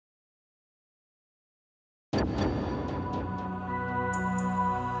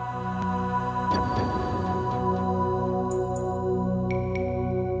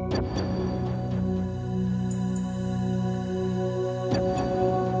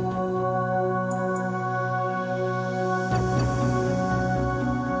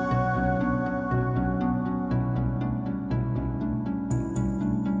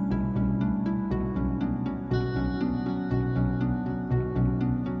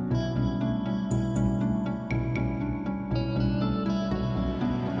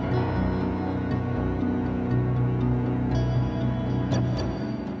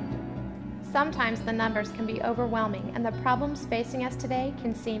Sometimes the numbers can be overwhelming and the problems facing us today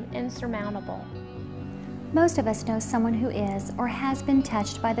can seem insurmountable. Most of us know someone who is or has been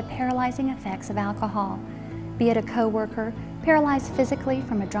touched by the paralyzing effects of alcohol, be it a coworker paralyzed physically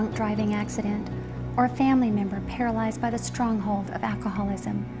from a drunk driving accident, or a family member paralyzed by the stronghold of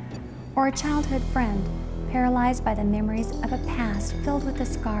alcoholism, or a childhood friend paralyzed by the memories of a past filled with the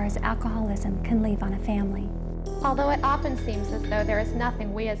scars alcoholism can leave on a family. Although it often seems as though there is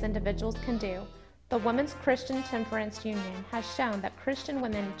nothing we as individuals can do, the Women's Christian Temperance Union has shown that Christian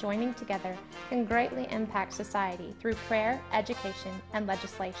women joining together can greatly impact society through prayer, education, and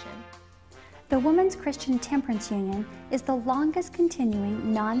legislation. The Women's Christian Temperance Union is the longest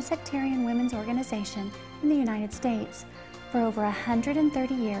continuing non-sectarian women's organization in the United States. For over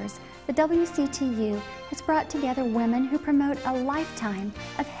 130 years, the WCTU has brought together women who promote a lifetime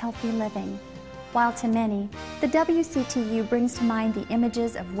of healthy living. While to many, the WCTU brings to mind the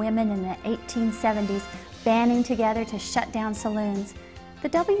images of women in the 1870s banding together to shut down saloons, the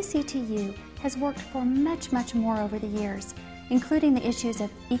WCTU has worked for much more over the years, including the issues of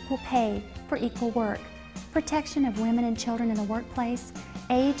equal pay for equal work, protection of women and children in the workplace,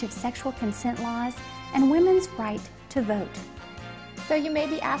 age of sexual consent laws, and women's right to vote. So you may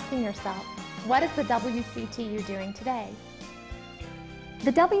be asking yourself, what is the WCTU doing today?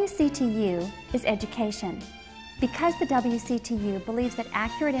 The WCTU is education. Because the WCTU believes that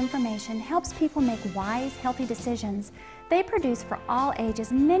accurate information helps people make wise, healthy decisions, they produce for all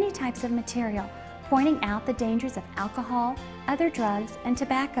ages many types of material, pointing out the dangers of alcohol, other drugs, and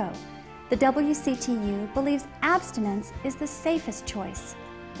tobacco. The WCTU believes abstinence is the safest choice.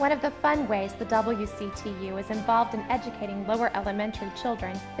 One of the fun ways the WCTU is involved in educating lower elementary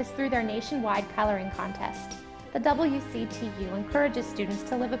children is through their nationwide coloring contest. The WCTU encourages students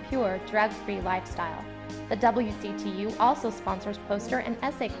to live a pure, drug-free lifestyle. The WCTU also sponsors poster and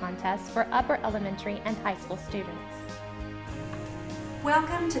essay contests for upper elementary and high school students.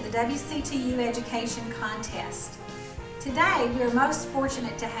 Welcome to the WCTU Education Contest. Today, we are most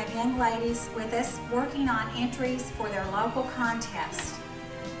fortunate to have young ladies with us working on entries for their local contest.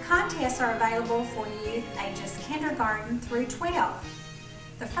 Contests are available for youth ages kindergarten through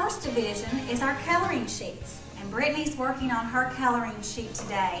 12. The first division is our coloring sheets, and Brittany's working on her coloring sheet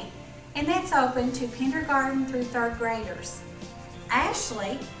today, and that's open to kindergarten through 3rd graders.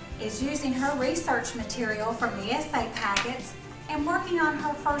 Ashley is using her research material from the essay packets and working on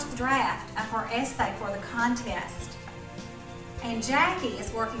her first draft of her essay for the contest. And Jackie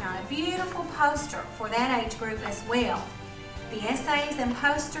is working on a beautiful poster for that age group as well. The essays and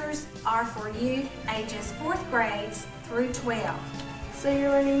posters are for youth ages 4th grades through 12. So you're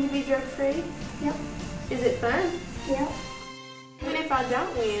learning to be drug-free? Yep. Is it fun? Yep. Even if I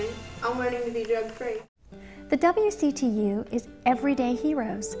don't win, I'm learning to be drug-free. The WCTU is everyday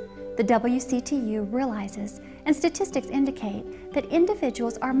heroes. The WCTU realizes, and statistics indicate, that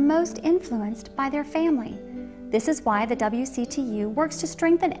individuals are most influenced by their family. This is why the WCTU works to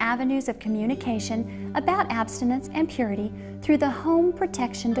strengthen avenues of communication about abstinence and purity through the Home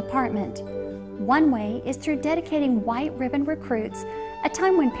Protection Department. One way is through dedicating White Ribbon Recruits, a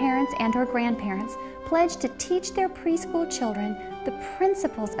time when parents and/or grandparents pledge to teach their preschool children the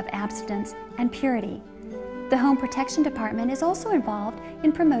principles of abstinence and purity. The Home Protection Department is also involved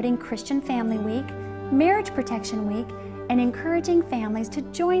in promoting Christian Family Week, Marriage Protection Week, and encouraging families to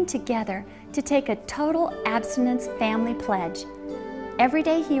join together to take a total abstinence family pledge.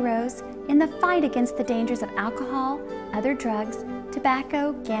 Everyday heroes in the fight against the dangers of alcohol, other drugs,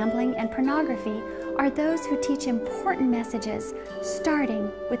 tobacco, gambling, and pornography are those who teach important messages,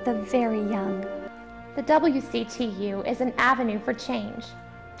 starting with the very young. The WCTU is an avenue for change.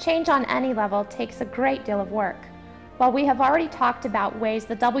 Change on any level takes a great deal of work. While we have already talked about ways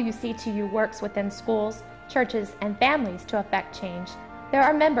the WCTU works within schools, churches, and families to affect change, there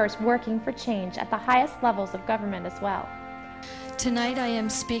are members working for change at the highest levels of government as well. Tonight I am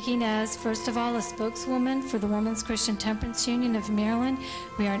speaking as, first of all, a spokeswoman for the Women's Christian Temperance Union of Maryland.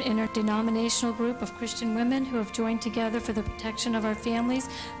 We are an interdenominational group of Christian women who have joined together for the protection of our families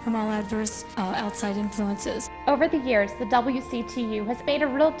from all adverse outside influences. Over the years, the WCTU has made a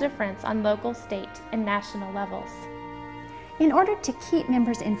real difference on local, state, and national levels. In order to keep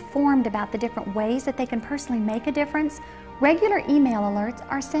members informed about the different ways that they can personally make a difference, regular email alerts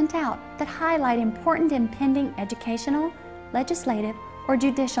are sent out that highlight important impending educational, legislative, or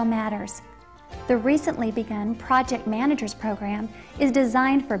judicial matters. The recently begun Project Managers program is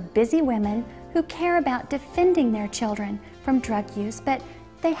designed for busy women who care about defending their children from drug use, but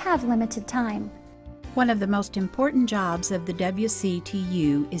they have limited time. One of the most important jobs of the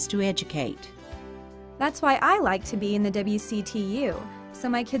WCTU is to educate. That's why I like to be in the WCTU. so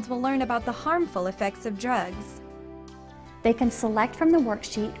my kids will learn about the harmful effects of drugs. They can select from the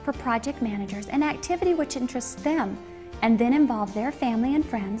worksheet for project managers an activity which interests them, and then involve their family and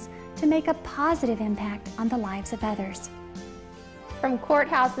friends to make a positive impact on the lives of others. From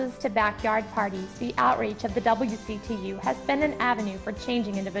courthouses to backyard parties, the outreach of the WCTU has been an avenue for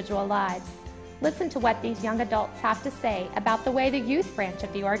changing individual lives. Listen to what these young adults have to say about the way the youth branch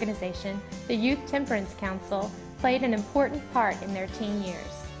of the organization, the Youth Temperance Council, played an important part in their teen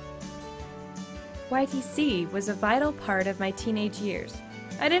years. YTC was a vital part of my teenage years.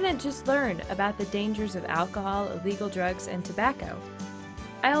 I didn't just learn about the dangers of alcohol, illegal drugs, and tobacco.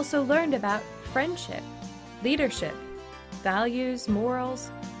 I also learned about friendship, leadership, values,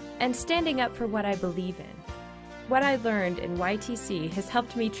 morals, and standing up for what I believe in. What I learned in YTC has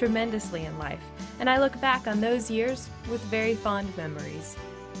helped me tremendously in life, and I look back on those years with very fond memories.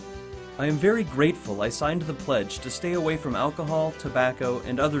 I am very grateful I signed the pledge to stay away from alcohol, tobacco,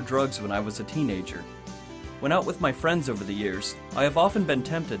 and other drugs when I was a teenager. When out with my friends over the years, I have often been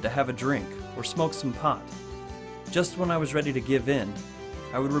tempted to have a drink or smoke some pot. Just when I was ready to give in,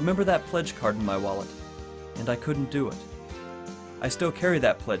 I would remember that pledge card in my wallet, and I couldn't do it. I still carry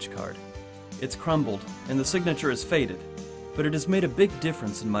that pledge card. It's crumbled, and the signature is faded, but it has made a big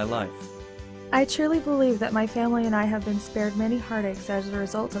difference in my life. I truly believe that my family and I have been spared many heartaches as a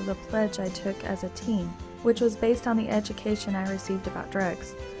result of the pledge I took as a teen, which was based on the education I received about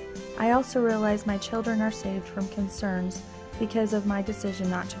drugs. I also realize my children are saved from concerns because of my decision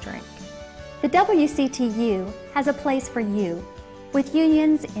not to drink. The WCTU has a place for you. With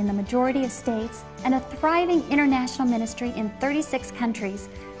unions in the majority of states and a thriving international ministry in 36 countries,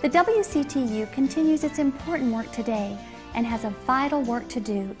 the WCTU continues its important work today and has a vital work to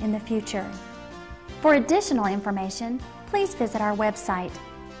do in the future. For additional information, please visit our website,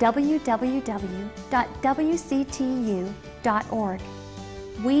 www.wctu.org.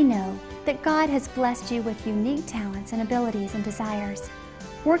 We know that God has blessed you with unique talents and abilities and desires.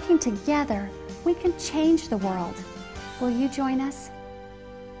 Working together, we can change the world. Will you join us?